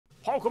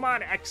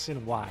Pokemon X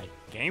and Y,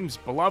 games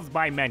beloved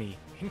by many,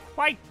 and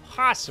quite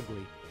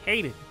possibly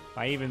hated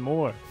by even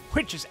more.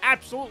 Which is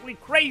absolutely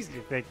crazy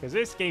to think, because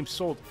this game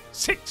sold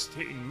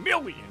 16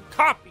 million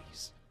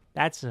copies.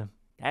 That's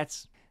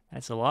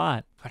a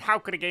lot. But how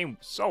could a game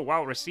so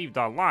well received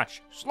on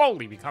launch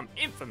slowly become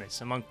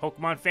infamous among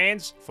Pokemon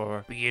fans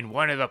for being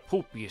one of the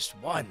poopiest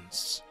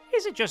ones?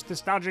 Is it just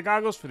nostalgia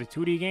goggles for the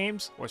 2D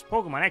games, or is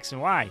Pokemon X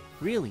and Y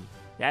really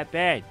that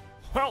bad?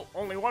 Well,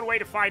 only one way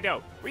to find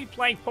out.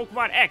 Replaying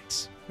Pokemon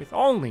X with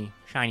only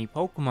shiny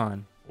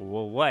Pokemon.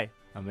 Well, what?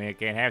 A man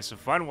can't have some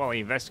fun while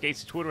he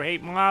investigates the Twitter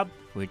hate mob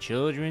for a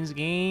children's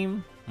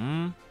game?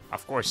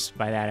 Of course,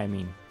 by that I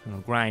mean,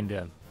 grind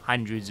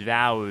hundreds of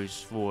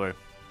hours for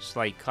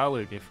slight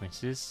color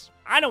differences.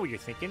 I know what you're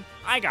thinking.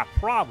 I got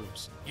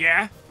problems.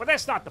 Yeah? But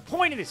that's not the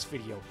point of this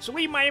video, so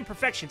leave my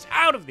imperfections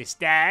out of this,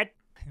 Dad.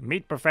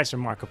 Meet Professor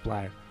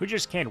Markiplier, who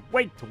just can't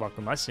wait to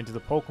welcome us into the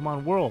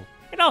Pokemon world.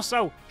 And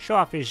also show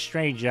off his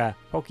strange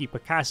Poke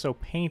Picasso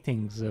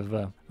paintings of,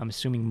 I'm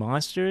assuming,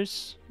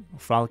 monsters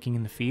frolicking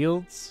in the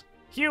fields.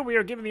 Here we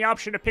are given the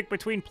option to pick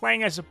between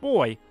playing as a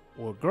boy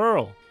or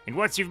girl. And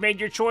once you've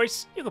made your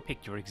choice, you can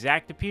pick your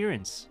exact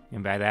appearance.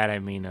 And by that I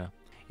mean,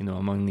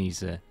 among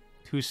these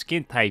two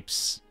skin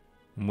types,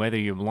 and whether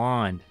you're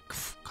blonde.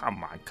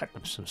 Come on, cut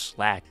them some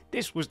slack.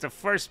 This was the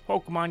first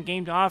Pokemon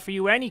game to offer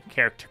you any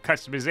character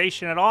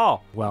customization at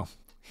all. Well,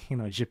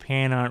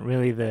 Japan aren't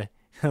really the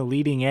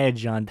leading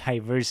edge on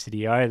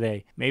diversity, are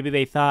they? Maybe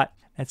they thought,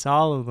 that's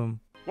all of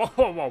them.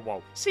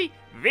 Whoa. See,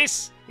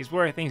 this is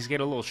where things get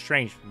a little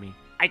strange for me.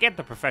 I get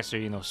the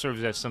professor,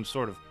 serves as some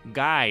sort of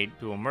guide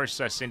to immerse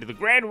us into the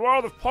grand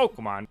world of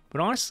Pokemon.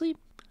 But honestly,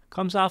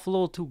 comes off a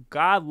little too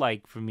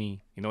godlike for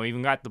me.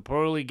 Even got the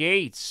pearly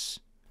gates.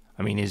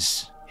 I mean,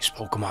 is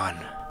Pokemon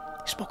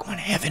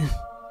heaven?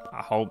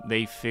 I hope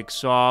they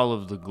fix all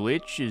of the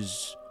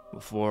glitches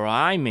before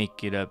I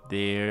make it up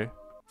there.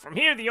 From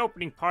here, the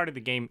opening part of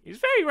the game is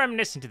very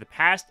reminiscent to the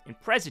past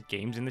and present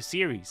games in the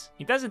series.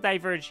 It doesn't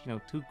diverge,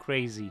 too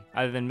crazy,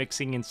 other than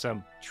mixing in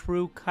some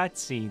true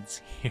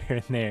cutscenes here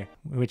and there,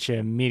 which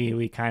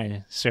immediately kind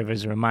of serve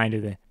as a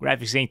reminder that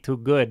graphics ain't too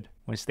good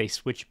once they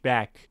switch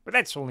back. But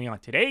that's only on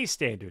today's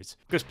standards,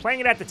 because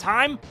playing it at the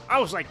time, I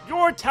was like,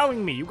 you're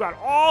telling me you got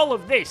all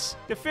of this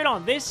to fit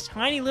on this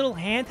tiny little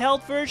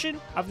handheld version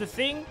of the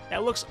thing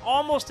that looks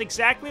almost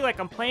exactly like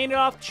I'm playing it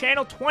off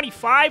channel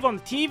 25 on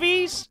the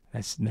TVs?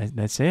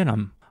 That's it.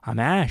 I'm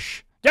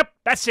Ash. Yep,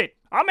 that's it.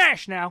 I'm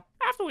Ash now.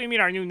 After we meet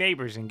our new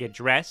neighbors and get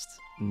dressed,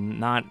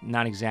 not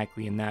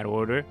exactly in that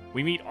order,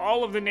 we meet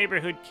all of the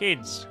neighborhood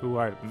kids who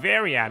are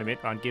very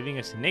adamant on giving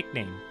us a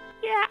nickname.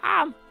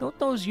 Yeah, don't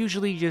those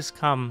usually just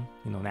come,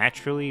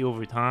 naturally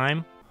over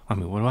time? I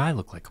mean, what do I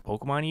look like, a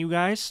Pokemon to you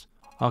guys?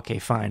 Okay,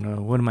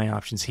 fine. What are my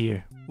options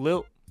here?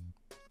 Lil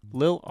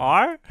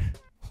R?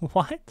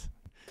 What?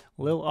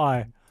 Lil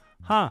R.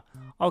 Huh.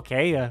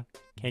 Okay,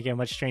 can't get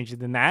much stranger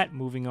than that.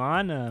 Moving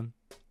on,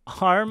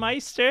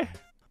 R-Meister?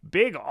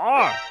 Big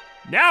R!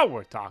 Now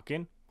we're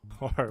talking.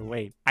 Or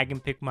wait, I can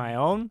pick my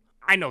own?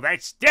 I know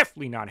that's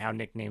definitely not how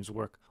nicknames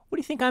work. What do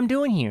you think I'm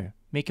doing here?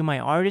 Making my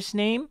artist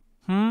name?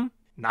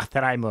 Not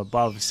that I'm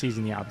above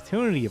seizing the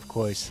opportunity, of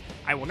course.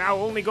 I will now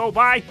only go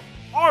by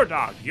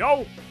R-Dog,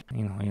 yo!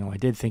 I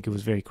did think it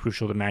was very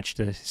crucial to match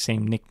the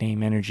same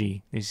nickname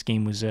energy this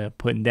game was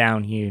putting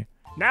down here.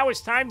 Now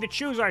it's time to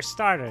choose our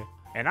starter.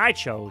 And I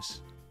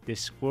chose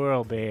this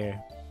Squirrel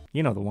Bear.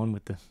 The one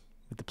with the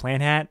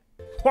plant hat?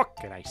 What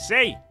can I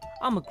say?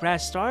 I'm a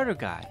grass starter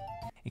guy.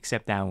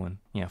 Except that one.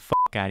 Yeah,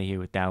 fuck out of here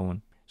with that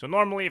one. So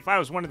normally if I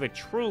was one of the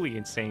truly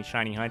insane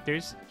shiny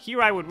hunters,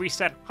 here I would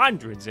reset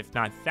hundreds if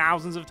not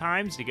thousands of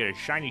times to get a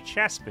shiny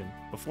Chespin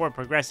before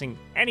progressing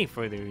any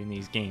further in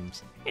these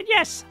games. And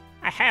yes,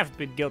 I have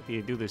been guilty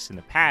to do this in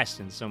the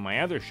past in some of my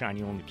other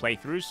shiny only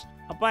playthroughs,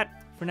 but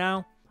for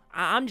now,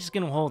 I'm just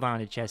gonna hold on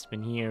to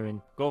Chespin here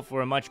and go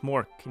for a much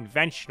more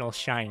conventional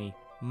shiny.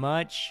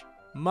 Much,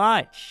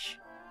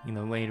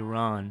 later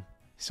on.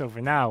 So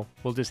for now,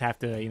 we'll just have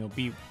to,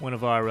 beat one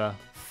of our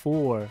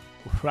 4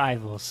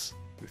 rivals.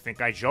 You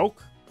think I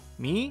joke?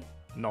 Me?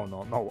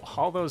 No.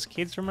 All those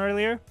kids from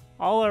earlier?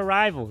 All our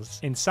rivals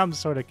in some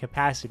sort of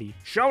capacity.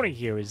 Shoni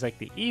here is like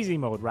the easy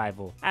mode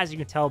rival, as you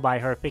can tell by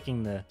her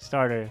picking the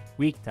starter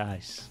weak to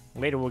us.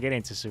 Later we'll get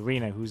into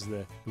Serena, who's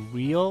the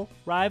real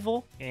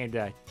rival, and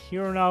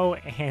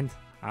Tyranno, and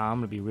I'm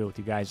gonna be real with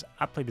you guys.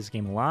 I played this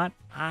game a lot.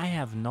 I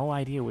have no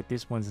idea what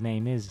this one's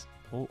name is.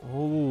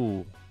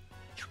 Oh,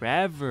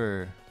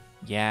 Trevor.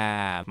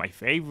 Yeah, my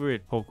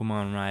favorite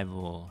Pokemon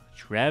rival,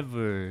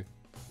 Trevor.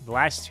 The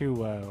last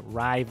 2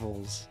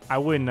 rivals, I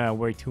wouldn't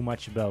worry too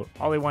much about.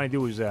 All they want to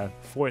do is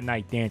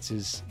Fortnite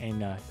dances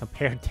and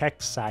compare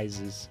text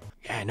sizes.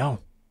 Yeah, no,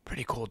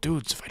 pretty cool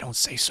dudes if I don't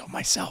say so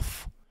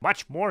myself.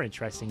 Much more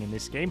interesting in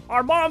this game,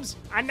 our mom's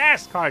a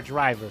NASCAR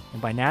driver.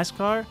 And by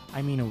NASCAR,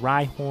 I mean a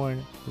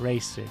Rhyhorn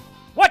racer.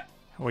 What?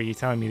 Or are you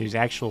telling me there's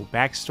actual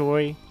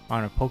backstory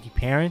on our Poke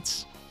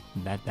parents?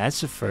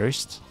 That's a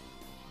first,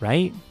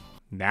 right?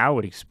 That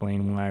would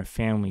explain why our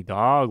family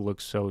dog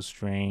looks so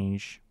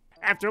strange.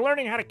 After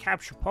learning how to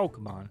capture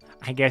Pokemon,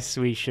 I guess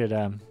we should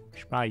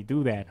Should probably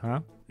do that,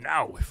 huh?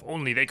 Now, if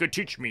only they could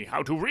teach me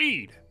how to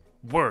read.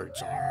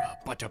 Words are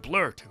but a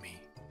blur to me.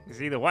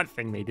 See, the one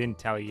thing they didn't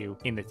tell you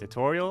in the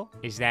tutorial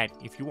is that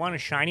if you want a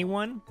shiny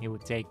one, it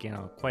would take,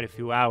 quite a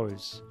few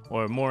hours.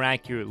 Or more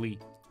accurately,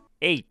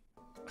 8.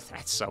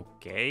 That's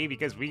okay,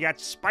 because we got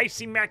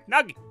Spicy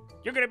McNugget.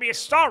 You're gonna be a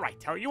star, I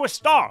tell you, a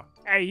star.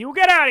 Hey, you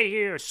get out of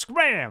here,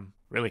 scram!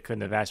 Really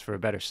couldn't have asked for a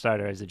better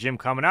starter. As the gym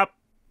coming up,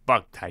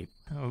 bug type.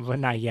 But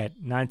not yet.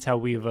 Not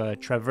until we've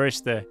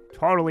traversed the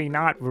totally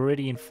not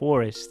Viridian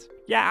Forest.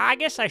 Yeah, I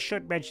guess I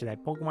should mention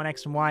that Pokemon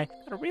X and Y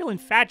got a real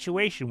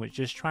infatuation with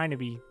just trying to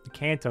be the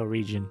Kanto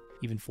region.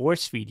 Even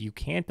force feed you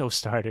Kanto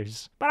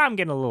starters. But I'm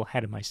getting a little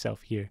ahead of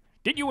myself here.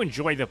 Did you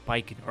enjoy the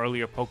bike in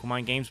earlier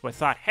Pokemon games but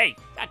thought, hey,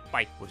 that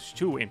bike was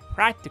too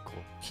impractical?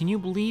 Can you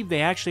believe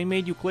they actually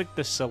made you click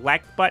the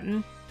select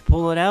button to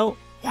pull it out?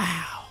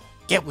 Wow,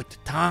 get with the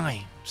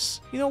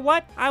times. You know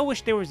what? I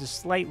wish there was a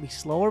slightly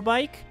slower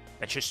bike.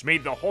 That just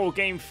made the whole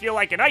game feel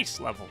like an ice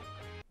level.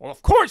 Well,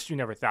 of course you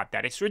never thought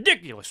that. It's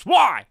ridiculous.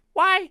 Why?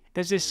 Why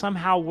does this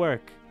somehow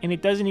work? And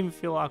it doesn't even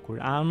feel awkward.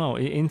 I don't know.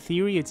 In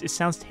theory, it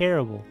sounds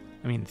terrible.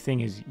 I mean, the thing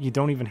is, you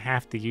don't even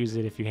have to use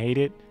it if you hate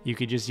it. You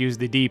could just use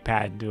the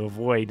D-pad to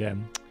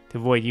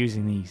avoid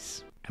using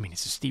these. I mean,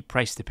 it's a steep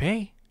price to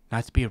pay.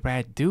 Not to be a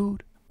rad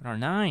dude. But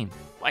R9,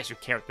 why does your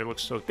character look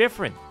so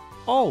different?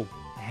 Oh,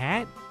 the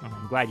hat? Oh,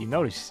 I'm glad you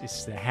noticed.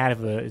 It's the hat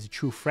of a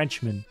true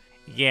Frenchman.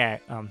 Yeah,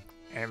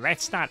 and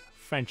that's not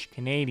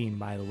French-Canadian,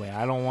 by the way.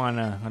 I don't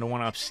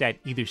wanna upset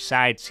either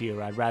sides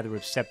here. I'd rather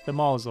upset them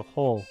all as a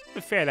whole.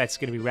 But fair, that's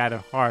gonna be rather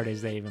hard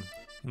as they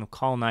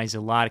colonize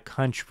a lot of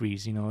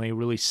countries. They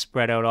really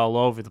spread out all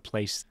over the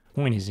place.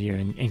 The point is here,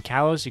 in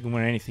Kalos, you can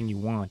wear anything you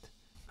want,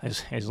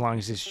 as long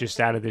as it's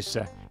just out of this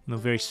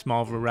very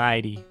small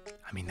variety.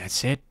 I mean,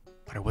 that's it.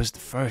 But it was the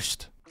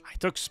first. I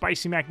took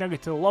Spicy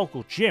McNugget to the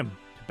local gym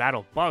to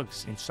battle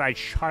bugs inside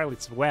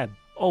Charlotte's Web.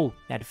 Oh,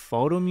 that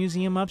photo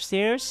museum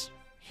upstairs?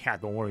 Yeah,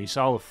 don't worry, it's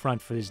all a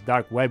front for this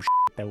dark web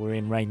that we're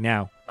in right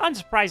now.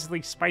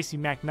 Unsurprisingly, Spicy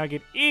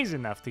McNugget is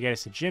enough to get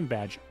us a gym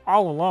badge,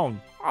 all alone.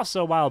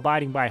 Also while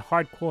abiding by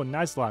hardcore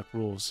Nuzlocke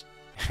rules.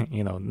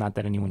 Not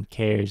that anyone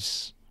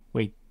cares.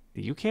 Wait,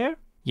 do you care?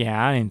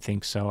 Yeah, I didn't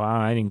think so.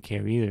 I didn't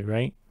care either,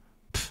 right?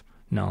 Pfft,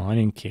 no, I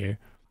didn't care.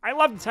 I'd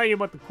love to tell you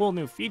about the cool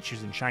new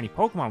features and shiny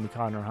Pokemon we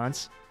caught in our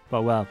hunts,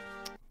 but well,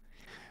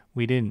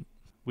 we didn't.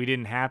 We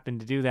didn't happen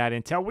to do that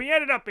until we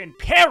ended up in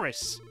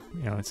Paris.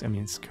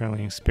 It's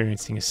currently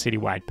experiencing a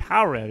citywide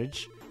power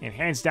outage and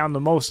hands down the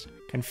most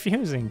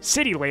confusing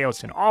city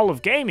layouts in all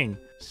of gaming.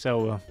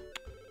 So,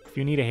 if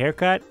you need a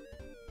haircut,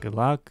 good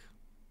luck.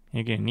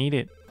 You're gonna need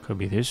it. Could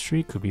be this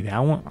street, could be that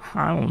one.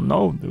 I don't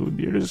know, dude.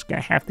 You're just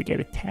gonna have to get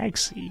a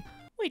taxi.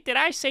 Wait, did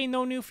I say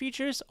no new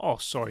features? Oh,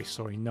 sorry.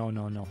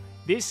 No.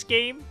 This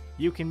game,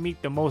 you can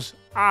meet the most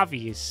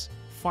obvious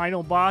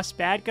final boss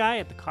bad guy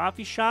at the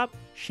coffee shop.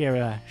 Share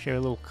a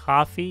little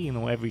coffee,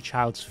 every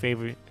child's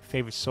favorite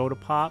soda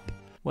pop.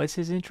 What's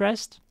his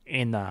interest?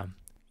 In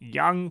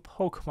young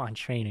Pokemon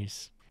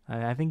trainers.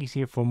 I think he's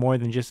here for more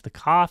than just the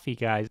coffee,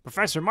 guys.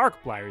 Professor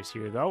Markiplier is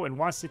here, though, and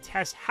wants to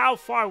test how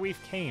far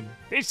we've came.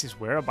 This is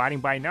where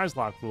abiding by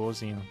Nuzlocke rules,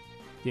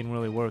 didn't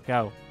really work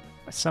out.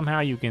 But somehow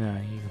you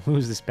can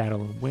lose this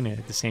battle and win it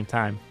at the same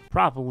time.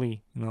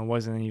 Probably, it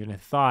wasn't even a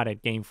thought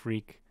at Game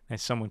Freak that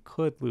someone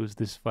could lose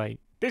this fight.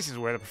 This is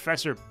where the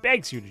professor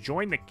begs you to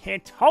join the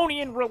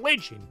Cantonian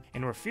religion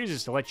and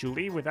refuses to let you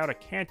leave without a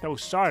Kanto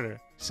starter.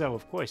 So,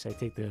 of course, I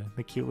take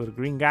the cute little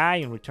green guy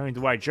and return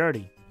to our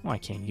journey. Well, I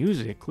can't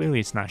use it. Clearly,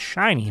 it's not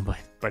shiny, but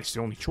it's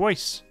the only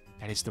choice.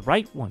 That is the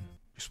right one.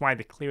 Just wanted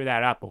to clear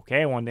that up,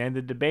 okay? I wanted to end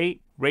the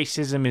debate.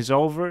 Racism is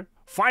over.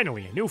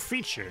 Finally, a new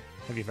feature.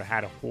 Have you ever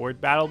had a horde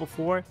battle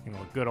before?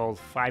 A good old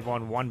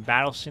 5-on-1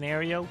 battle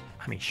scenario?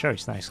 I mean, sure,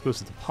 it's not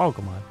exclusive to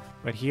Pokemon.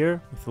 But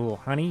here, with a little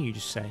honey, you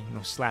just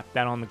slap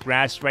that on the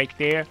grass right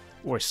there.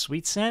 Or a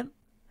sweet scent.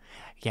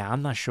 Yeah,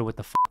 I'm not sure what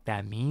the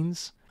that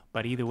means.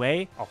 But either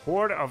way, a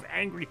horde of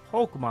angry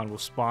Pokemon will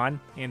spawn.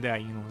 And,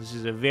 this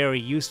is a very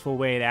useful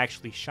way to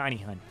actually shiny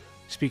hunt.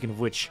 Speaking of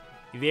which,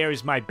 there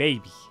is my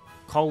baby.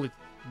 Call it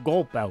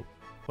Gulp Out.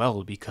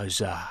 Well,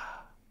 because,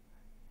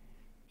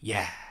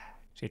 yeah.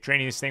 So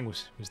training this thing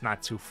was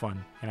not too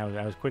fun. And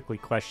I was quickly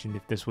questioned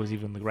if this was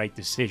even the right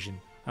decision.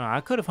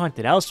 I could have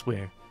hunted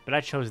elsewhere. But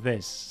I chose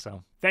this,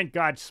 so thank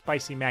God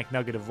Spicy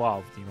McNugget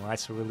evolved.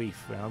 That's a relief.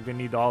 I'm gonna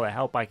need all the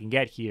help I can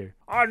get here.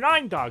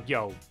 R9 Dog,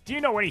 yo, do you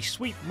know any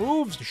sweet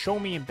moves to show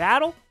me in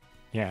battle?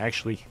 Yeah,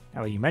 actually,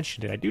 now that you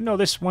mentioned it, I do know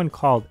this one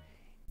called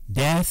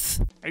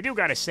Death. I do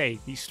gotta say,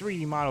 these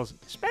 3D models,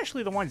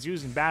 especially the ones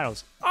used in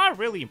battles, are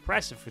really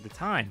impressive for the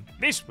time.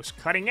 This was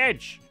cutting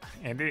edge.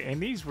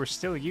 And these were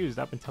still used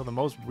up until the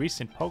most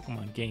recent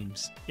Pokemon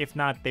games. If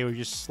not, they were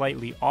just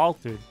slightly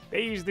altered.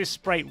 They used this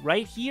sprite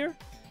right here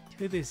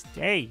to this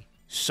day.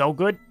 So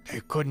good, they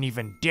couldn't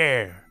even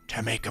dare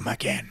to make them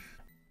again.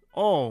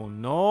 Oh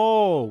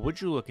no, would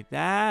you look at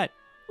that?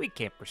 We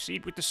can't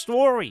proceed with the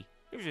story.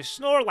 There's a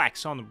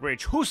Snorlax on the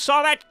bridge. Who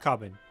saw that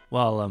coming?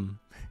 Well,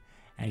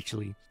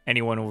 actually,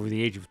 anyone over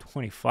the age of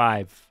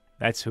 25,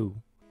 that's who.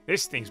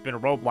 This thing's been a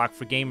roadblock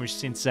for gamers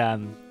since,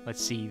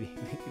 let's see,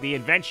 the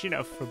invention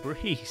of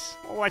Febreze.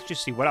 Well, let's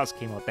just see what else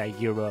came out that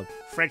year.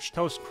 French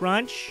Toast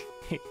Crunch?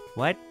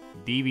 What?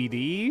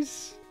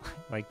 DVDs?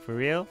 Like, for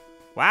real?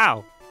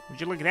 Wow.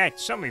 Would you look at that?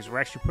 Some of these were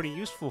actually pretty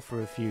useful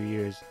for a few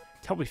years.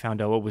 Till we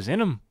found out what was in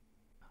them.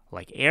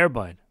 Like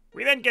Airbud.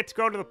 We then get to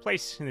go to the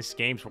place in this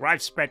game where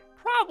I've spent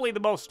probably the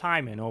most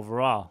time in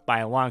overall, by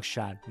a long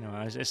shot, you know,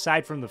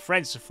 aside from the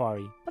Friend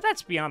Safari. But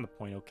that's beyond the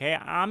point, okay?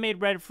 I made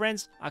Reddit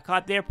friends, I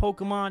caught their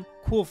Pokemon,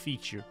 cool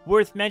feature,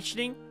 worth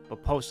mentioning,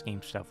 but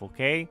post-game stuff,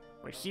 okay?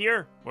 But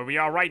here, where we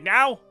are right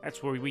now,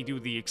 that's where we do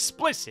the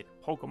explicit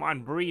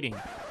Pokemon breeding.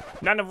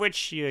 None of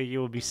which you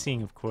will be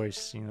seeing, of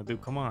course, you know,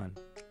 dude, come on.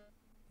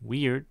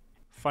 Weird.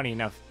 Funny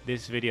enough,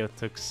 this video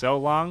took so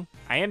long,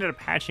 I ended up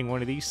hatching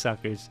one of these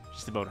suckers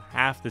just about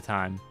half the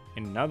time.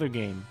 In another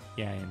game,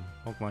 yeah, in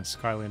Pokemon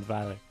Scarlet and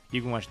Violet.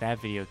 You can watch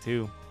that video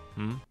too.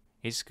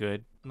 It's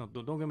good. No,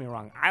 don't get me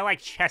wrong. I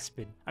like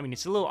Chespin. I mean,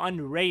 it's a little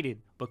underrated,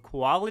 but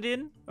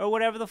Koaladin, or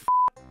whatever the f***,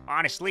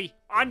 honestly,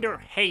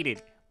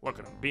 underhated. Look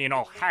at him being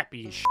all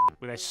happy as shit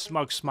with that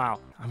smug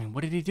smile. I mean,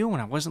 what did he do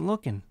when I wasn't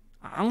looking?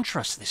 I don't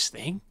trust this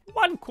thing.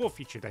 One cool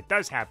feature that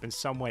does happen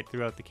somewhat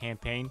throughout the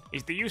campaign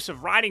is the use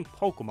of riding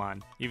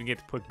Pokemon. You even get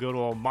to put good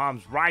old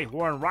mom's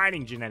Rhyhorn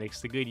riding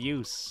genetics to good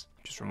use.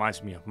 Just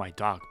reminds me of my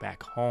dog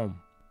back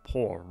home.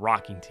 Poor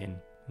Rockington.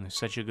 And he's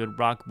such a good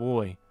rock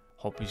boy.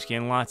 Hope he's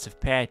getting lots of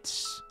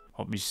pets.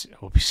 Hope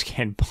he's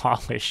getting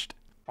polished.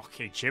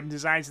 Okay, gym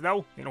designs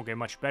though, they don't get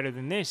much better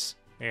than this.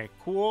 They're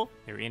cool,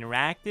 they're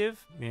interactive,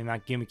 they're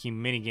not gimmicky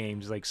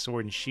minigames like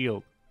Sword and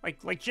Shield.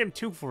 Like Gym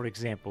 2, for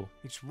example.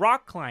 It's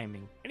rock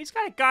climbing, and he's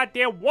got a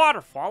goddamn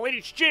waterfall in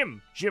its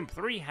gym. Gym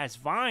 3 has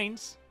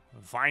vines.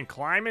 Vine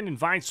climbing and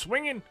vine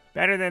swinging.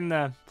 Better than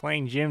the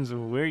plain gyms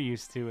we're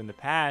used to in the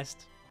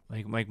past.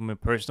 Like my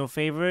personal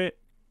favorite,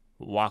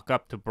 walk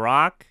up to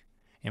Brock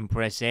and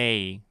press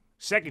A.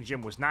 Second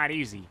gym was not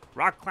easy.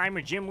 Rock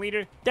climber gym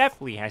leader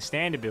definitely has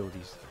stand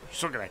abilities.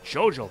 Just look at that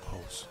JoJo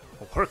pose.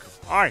 Will work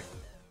hard,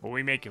 but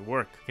we make it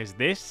work. Because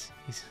this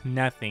is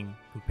nothing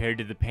compared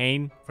to the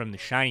pain from the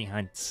shiny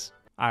hunts.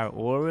 Our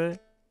aura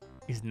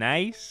is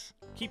nice.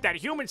 Keep that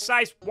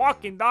human-sized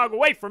walking dog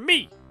away from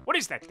me. What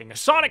is that thing, a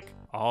Sonic?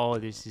 Oh,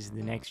 this is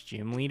the next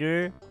gym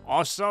leader.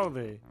 Also,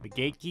 the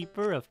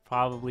gatekeeper of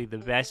probably the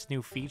best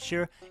new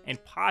feature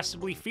and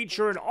possibly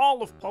feature in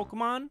all of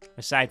Pokemon.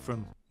 Aside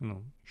from, you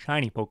know,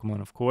 shiny Pokemon,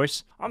 of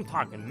course. I'm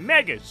talking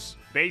Megas.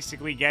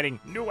 Basically getting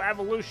new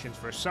evolutions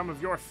for some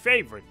of your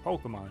favorite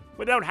Pokemon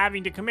without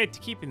having to commit to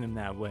keeping them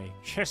that way.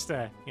 Just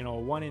a, you know, a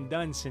one and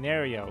done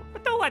scenario.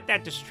 But don't let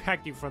that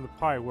distract you from the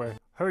part where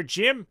her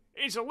gym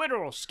is a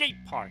literal skate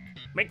park.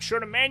 Make sure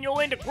to manual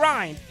into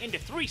grind into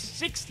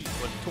 360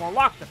 to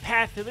unlock the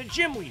path to the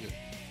gym leader.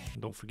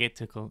 Don't forget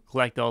to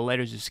collect all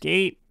letters of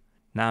skate.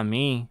 Not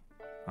me.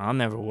 I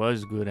never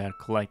was good at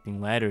collecting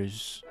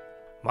letters.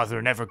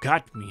 Mother never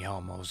got me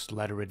Elmo's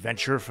letter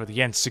adventure for the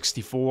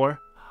N64.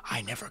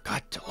 I never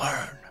got to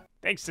learn.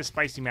 Thanks to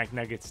Spicy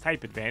McNugget's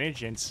type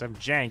advantage and some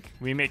jank,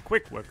 we made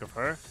quick work of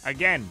her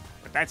again.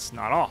 But that's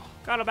not all.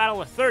 Gotta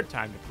battle a third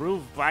time to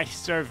prove I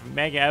serve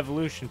Mega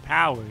Evolution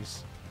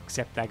powers.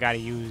 Except I gotta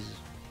use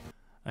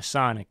a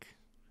Sonic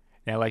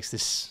that likes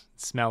this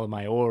smell of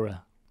my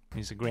aura.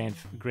 There's a great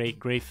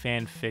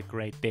fanfic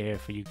right there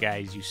for you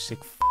guys, you sick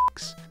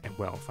f***s. And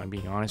well, if I'm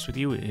being honest with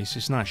you, it's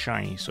just not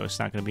shiny, so it's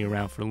not gonna be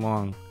around for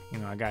long. You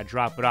know, I gotta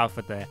drop it off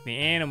at the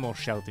animal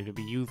shelter to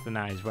be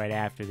euthanized right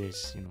after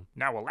this, you know.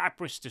 Now a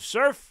Lapras to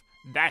surf?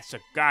 That's a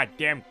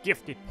goddamn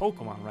gifted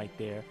Pokemon right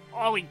there.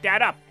 I'll eat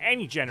that up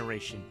any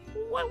generation.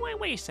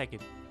 Wait a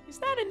second. Is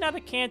that another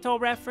Kanto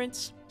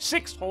reference?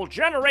 6 whole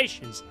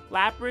generations,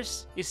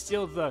 Lapras is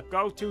still the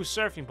go-to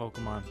surfing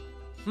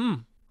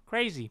Pokemon.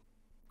 Crazy.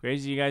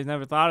 Crazy you guys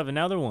never thought of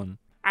another one.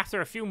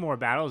 After a few more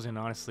battles and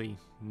honestly,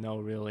 no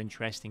real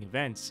interesting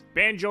events,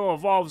 Banjo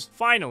evolves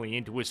finally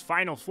into his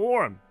final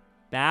form.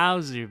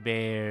 Bowser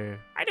Bear.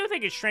 I do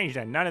think it's strange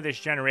that none of this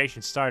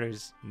generation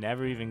starters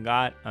never even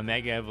got a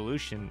Mega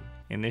Evolution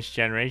in this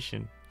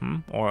generation.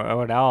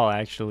 Or at all,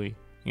 actually.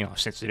 You know,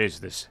 since it is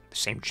the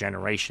same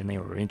generation they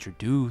were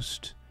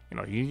introduced. You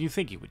know, you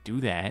think he would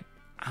do that.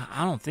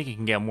 I don't think it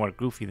can get more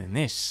goofy than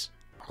this.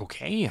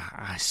 Okay,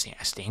 I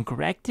stand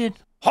corrected.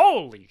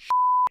 Holy shit!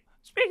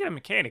 Speaking of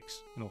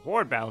mechanics, you know,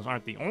 horde battles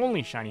aren't the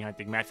only shiny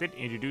hunting method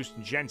introduced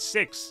in Gen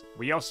 6.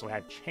 We also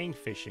had chain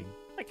fishing.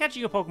 Like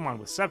catching a Pokemon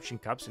with suction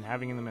cups and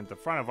having them at the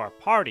front of our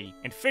party,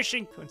 and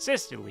fishing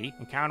consistently,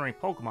 encountering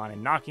Pokemon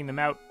and knocking them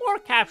out, or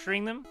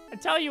capturing them.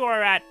 Until you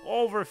are at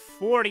over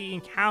 40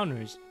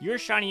 encounters, your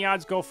shiny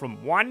odds go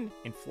from 1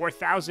 in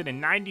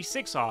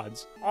 4,096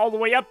 odds, all the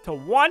way up to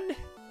 1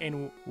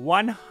 in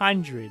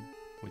 100.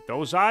 With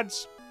those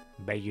odds,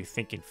 I bet you're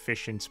thinking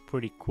fishing's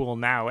pretty cool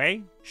now, eh?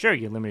 Sure,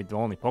 you're limited to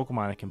only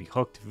Pokemon that can be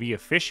hooked via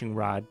fishing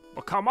rod,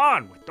 but come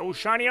on, with those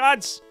shiny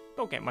odds,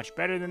 don't get much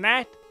better than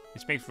that.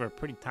 This makes for a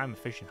pretty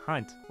time-efficient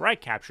hunt, where I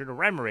captured a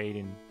Remoraid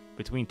in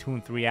between 2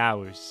 and 3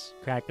 hours.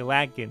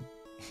 Crack-a-lackin'.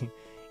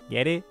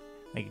 Get it?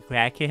 Like a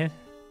crackhead?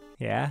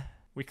 Yeah?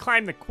 We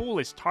climbed the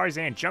coolest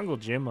Tarzan jungle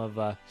gym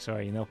of,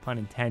 sorry, no pun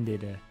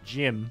intended,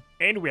 gym.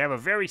 And we have a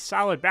very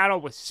solid battle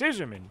with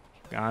Scissorman.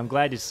 I'm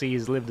glad to see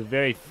he's lived a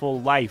very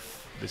full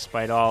life,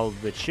 despite all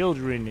the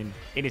children and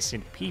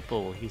innocent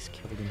people he's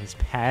killed in his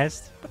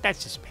past. But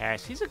that's his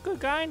past. He's a good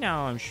guy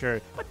now, I'm sure.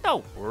 But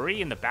don't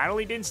worry, in the battle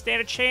he didn't stand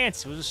a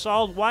chance. It was a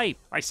solid wipe.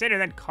 Lysander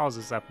then calls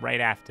us up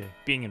right after,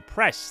 being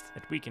impressed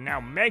that we can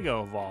now Mega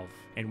Evolve,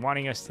 and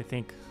wanting us to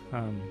think,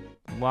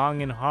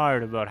 long and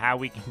hard about how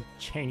we can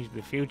change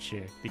the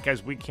future.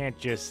 Because we can't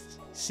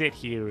just sit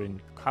here and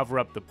cover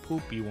up the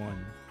poopy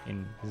one,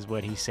 and is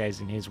what he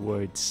says in his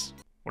words.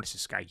 What is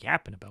this guy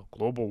yapping about?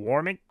 Global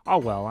warming? Oh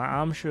well,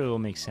 I'm sure it'll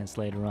make sense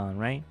later on,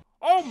 right?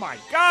 Oh my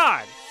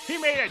god! He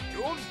made a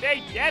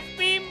doomsday death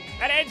beam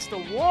that ends the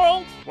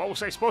world? What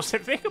was I supposed to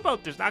think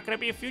about? There's not going to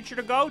be a future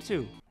to go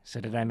to.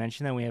 So did I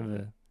mention that we have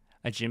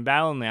a gym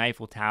battle in the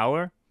Eiffel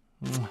Tower?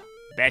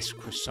 Best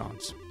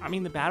croissants. I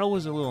mean, the battle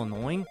was a little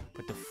annoying,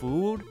 but the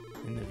food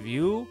and the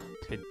view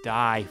to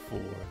die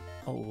for.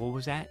 Oh, what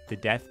was that? The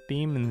death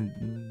beam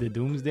and the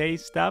doomsday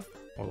stuff?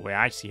 Well, the way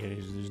I see it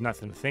is there's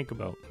nothing to think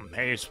about.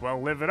 May as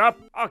well live it up.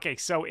 Okay,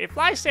 so if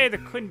Lysander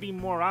couldn't be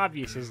more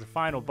obvious as the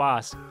final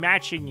boss,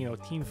 matching,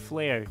 Team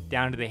Flare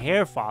down to the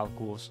hair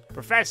follicles,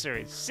 Professor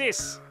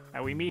insists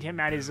that we meet him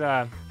at his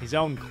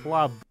own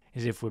club,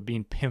 as if we're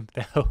being pimped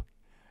out.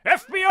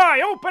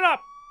 FBI, open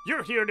up!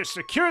 You're here to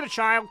secure the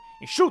child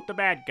and shoot the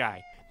bad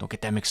guy. Don't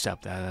get that mixed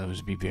up. That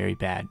would be very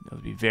bad. That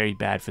would be very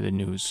bad for the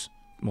news.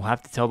 We'll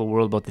have to tell the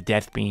world about the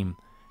death beam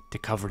to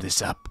cover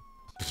this up.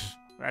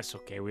 That's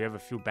okay. We have a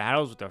few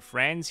battles with our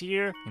friends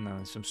here.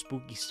 Some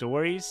spooky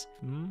stories.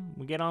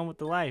 We get on with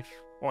the life.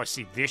 Oh,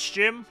 see this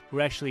gym? We're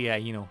actually,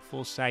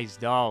 full-size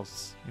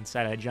dolls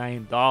inside a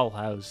giant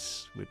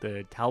dollhouse with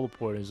the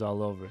teleporters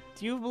all over.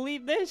 Do you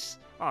believe this?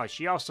 Oh,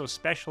 she also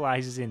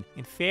specializes in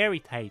fairy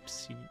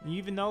types. You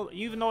even know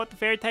what the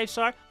fairy types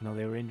are?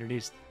 They were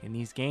introduced in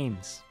these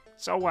games.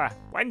 So,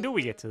 when do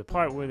we get to the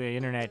part where the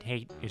internet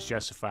hate is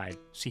justified?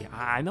 See,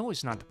 I know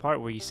it's not the part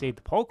where you save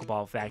the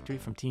Pokeball factory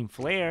from Team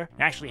Flare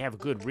and actually have a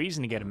good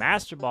reason to get a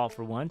Master Ball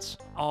for once.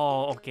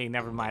 Oh, okay,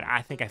 never mind.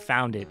 I think I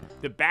found it.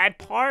 The bad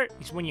part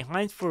is when you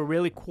hunt for a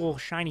really cool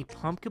shiny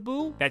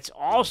Pumpkaboo that's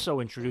also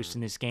introduced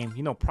in this game.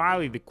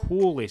 Probably the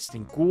coolest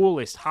and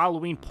ghoulest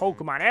Halloween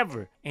Pokemon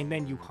ever. And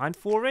then you hunt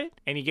for it,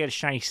 and you get a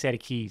shiny set of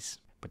keys.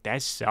 But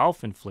that's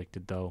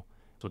self-inflicted, though,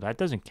 so that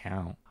doesn't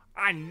count.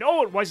 I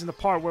know it wasn't the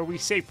part where we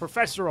save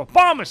Professor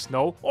Obama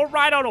Snow or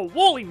ride on a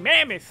woolly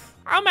mammoth.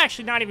 I'm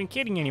actually not even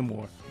kidding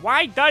anymore.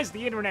 Why does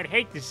the internet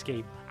hate this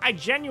game? I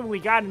genuinely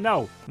gotta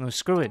know. No,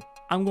 screw it.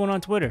 I'm going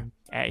on Twitter.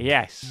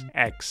 Yes,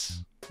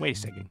 X. Wait a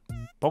second.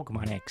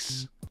 Pokemon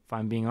X. If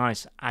I'm being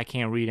honest, I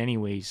can't read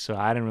anyways, so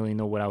I didn't really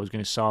know what I was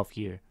gonna solve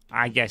here.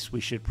 I guess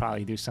we should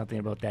probably do something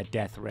about that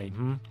death ray,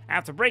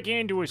 After breaking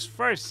into his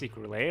first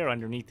secret lair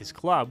underneath his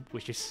club,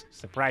 which is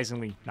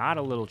surprisingly not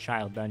a little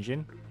child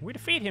dungeon, we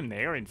defeat him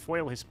there and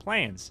foil his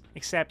plans.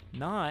 Except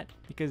not,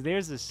 because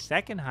there's a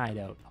second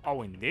hideout.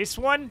 Oh, and this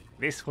one?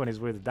 This one is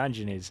where the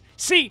dungeon is.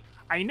 See,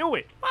 I knew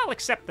it! Well,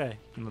 except the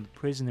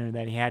prisoner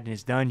that he had in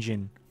his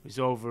dungeon was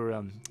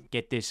over,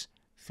 get this,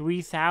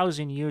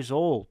 3,000 years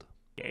old.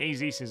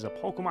 Azis is a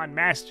Pokemon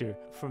master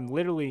from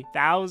literally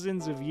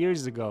thousands of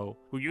years ago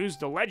who used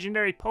the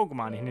legendary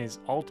Pokemon in his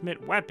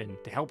ultimate weapon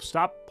to help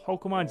stop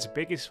Pokemon's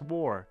biggest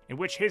war, in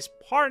which his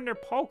partner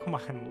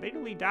Pokemon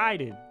literally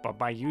died in. But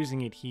by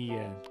using it, he,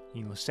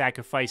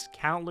 sacrificed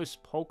countless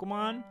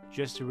Pokemon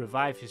just to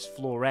revive his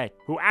Floret,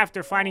 who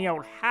after finding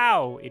out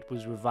how it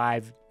was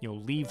revived,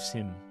 leaves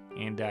him.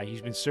 And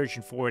he's been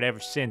searching for it ever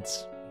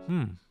since.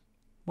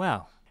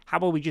 Well, how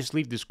about we just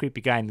leave this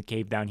creepy guy in the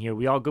cave down here?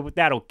 We all good with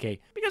that? Okay.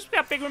 Because we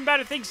got bigger and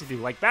better things to do,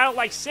 like battle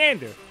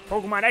Lysander.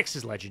 Pokemon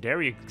X's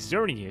legendary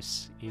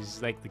Xerneas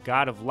is like the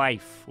god of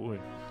life, or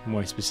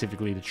more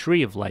specifically, the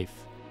tree of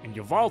life. And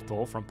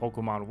Yveltal from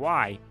Pokemon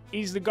Y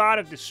is the god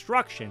of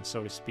destruction,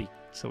 so to speak.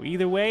 So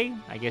either way,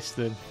 I guess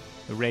the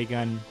ray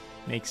gun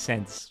makes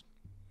sense.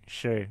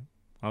 Sure.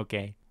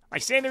 Okay.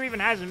 Lysander even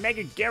has a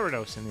Mega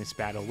Gyarados in this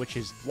battle, which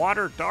is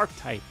Water Dark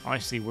type.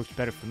 Honestly, works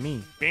better for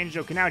me.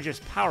 Banjo can now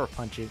just Power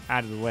Punch it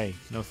out of the way.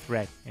 No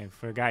threat. And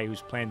for a guy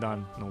who's planned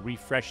on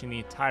refreshing the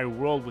entire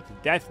world with the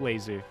Death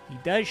Laser, he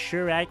does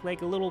sure act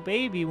like a little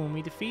baby when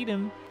we defeat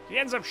him. He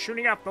ends up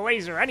shooting off the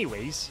laser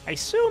anyways. I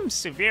assume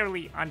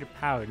severely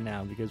underpowered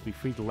now because we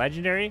freed the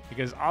legendary,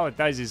 because all it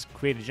does is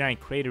create a giant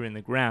crater in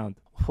the ground.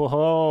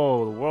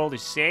 Whoa, the world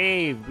is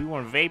saved. We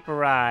weren't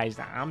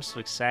vaporized. I'm so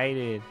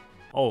excited.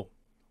 Oh.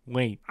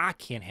 Wait, I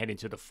can't head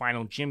into the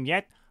final gym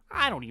yet.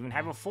 I don't even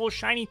have a full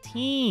shiny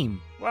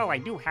team. Well, I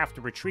do have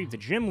to retrieve the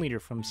gym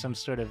leader from some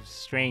sort of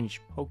strange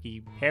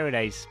pokey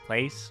paradise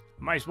place.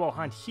 Might as well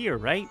hunt here,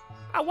 right?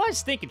 I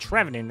was thinking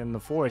Trevenant in the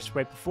forest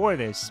right before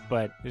this,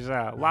 but there's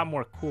a lot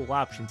more cool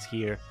options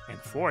here. And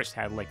the forest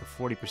had like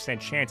a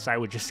 40% chance I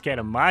would just get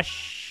a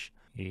mush.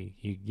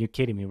 You're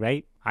kidding me,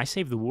 right? I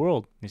saved the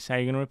world. Is how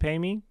you're gonna repay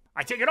me?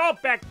 I take it all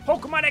back.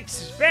 Pokemon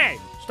X is bad.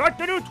 Start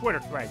the new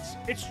Twitter threads.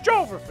 It's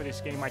Jover for this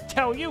game, I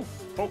tell you.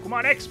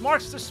 Pokemon X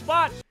marks the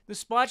spot. The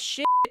spot's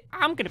shit.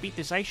 I'm gonna beat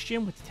this ice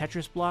gym with the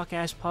Tetris block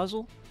ass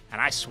puzzle. And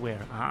I swear,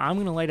 I'm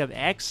gonna light up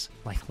X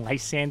like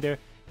Lysander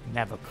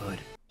never could.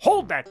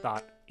 Hold that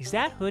thought. Is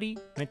that hoodie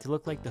meant to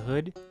look like the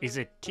hood? Is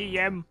it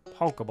TM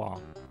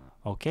Pokeball?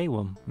 Okay,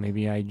 well,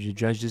 maybe I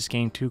judged this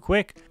game too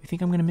quick. You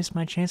think I'm gonna miss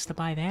my chance to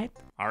buy that?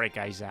 Alright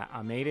guys,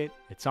 I made it.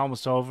 It's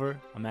almost over.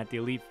 I'm at the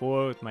Elite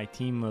Four with my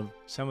team of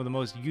some of the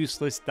most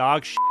useless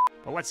dog shit.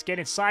 But let's get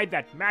inside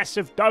that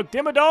massive Doug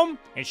Dimmadome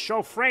and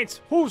show France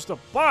who's the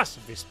boss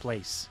of this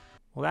place.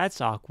 Well,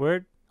 that's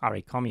awkward.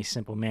 Alright, call me a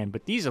simple man,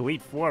 but these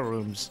Elite Four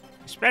rooms,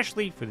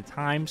 especially for the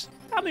times,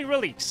 got me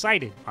really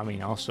excited. I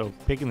mean, also,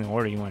 picking the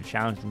order you want to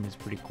challenge them is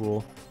pretty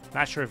cool.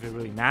 Not sure if it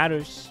really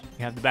matters.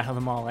 You have to battle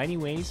them all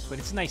anyways, but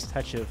it's a nice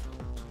touch of,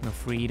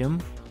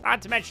 freedom.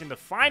 Not to mention the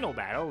final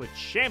battle with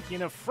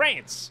Champion of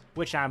France,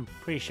 which I'm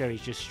pretty sure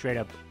he's just straight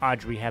up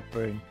Audrey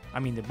Hepburn. I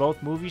mean, they're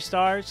both movie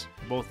stars,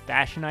 both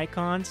fashion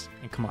icons,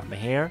 and come on, the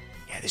hair.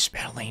 Yeah, this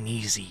battle ain't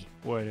easy.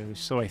 Or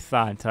so I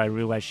thought until I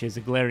realized she has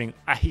a glaring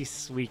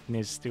ice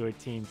weakness to her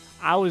team.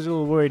 I was a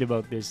little worried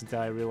about this until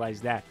I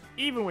realized that.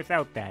 Even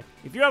without that,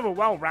 if you have a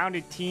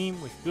well-rounded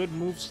team with good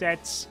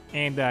movesets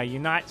and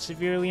you're not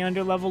severely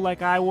underleveled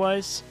like I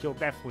was, you'll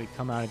definitely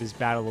come out of this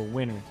battle a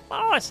winner.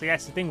 But honestly,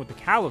 that's the thing with the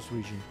Kalos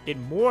region. It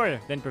more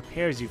than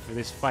prepares you for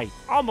this fight,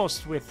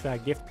 almost with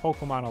gift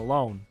Pokemon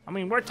alone. I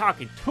mean, we're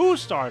talking 2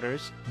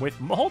 starters with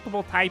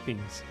multiple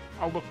typings.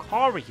 A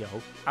Lucario,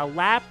 a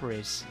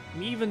Lapras,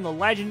 and even the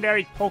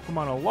legendary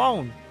Pokemon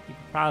alone, you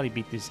could probably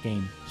beat this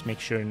game. Just make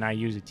sure to not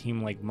use a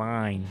team like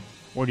mine.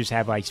 Or just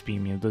have Ice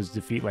Beam, does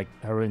defeat like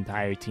her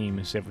entire team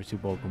except for 2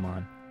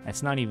 Pokemon.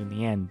 That's not even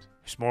the end.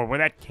 There's more where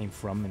that came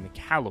from in the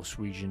Kalos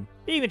region.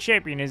 Being the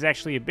champion is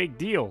actually a big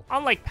deal.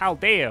 Unlike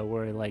Paldea,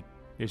 where like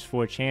there's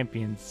 4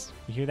 champions.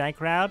 You hear that,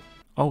 crowd?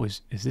 Oh,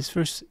 is this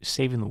for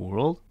saving the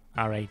world?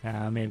 Alright,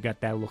 I may have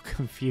got that a little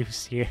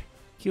confused here.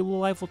 Cute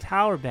little Eiffel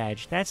Tower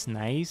badge, that's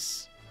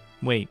nice.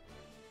 Wait,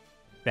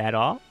 that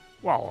all?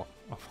 Well,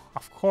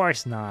 of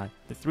course not.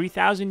 The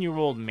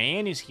 3,000-year-old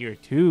man is here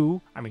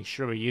too. I mean,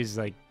 sure, he is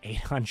like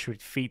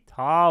 800 feet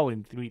tall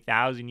and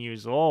 3,000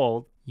 years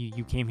old.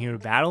 You came here to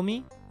battle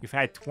me? You've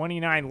had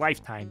 29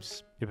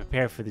 lifetimes to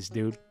prepare for this,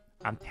 dude.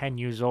 I'm 10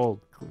 years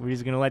old. We're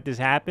just gonna let this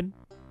happen?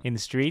 In the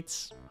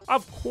streets?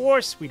 Of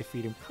course we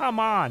defeat him.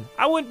 Come on.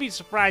 I wouldn't be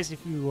surprised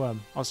if you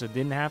also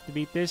didn't have to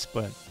beat this,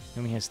 but he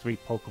only has 3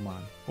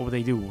 Pokemon. What would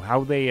they do? How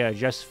would they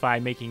justify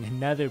making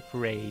another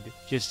parade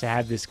just to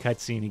have this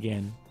cutscene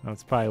again? Well,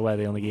 that's probably why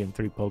they only gave him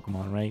 3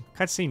 Pokemon, right?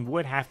 Cutscene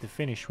would have to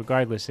finish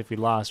regardless if he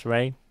lost,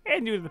 right?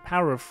 And due to the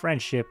power of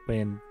friendship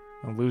and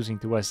losing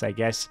to us, I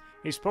guess,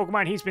 his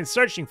Pokemon he's been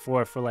searching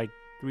for like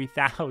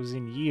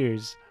 3,000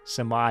 years.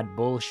 Some odd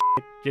bullshit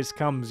just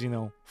comes,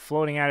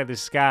 floating out of the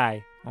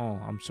sky. Oh,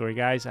 I'm sorry,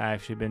 guys. I've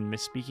actually been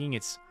misspeaking.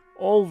 It's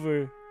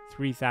over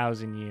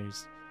 3,000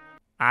 years.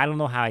 I don't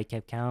know how he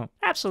kept count.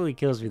 Absolutely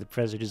kills me. The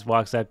president just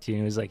walks up to you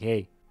and is like,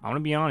 hey, I want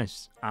to be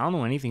honest. I don't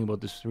know anything about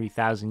this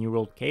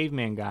 3,000-year-old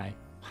caveman guy.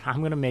 But I'm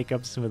going to make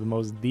up some of the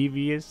most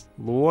devious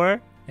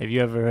lore. Have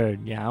you ever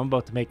heard? Yeah, I'm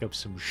about to make up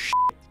some shit,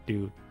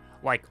 dude.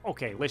 Like,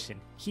 okay,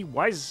 listen. He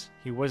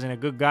wasn't a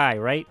good guy,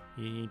 right?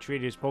 He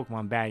treated his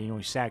Pokemon bad.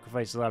 He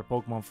sacrificed a lot of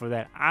Pokemon for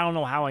that. I don't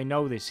know how I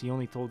know this. He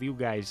only told you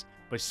guys.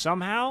 But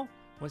somehow,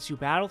 once you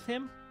battled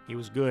him, he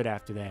was good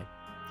after that.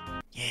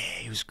 Yeah,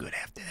 he was good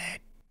after that.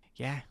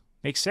 Yeah,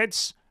 makes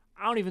sense.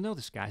 I don't even know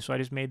this guy, so I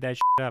just made that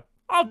shit up.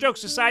 All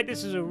jokes aside,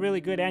 this is a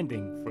really good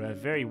ending for a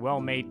very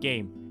well-made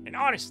game. And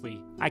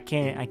honestly, I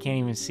can't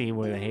even see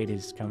where the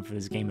haters come for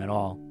this game at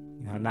all.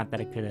 Not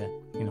that I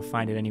could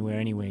find it anywhere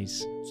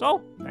anyways.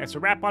 So, that's a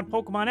wrap on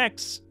Pokemon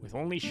X with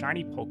only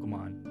shiny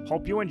Pokemon.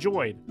 Hope you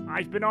enjoyed.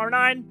 I've been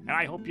R9, and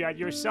I hope you had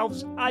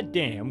yourselves a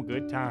damn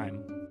good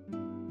time.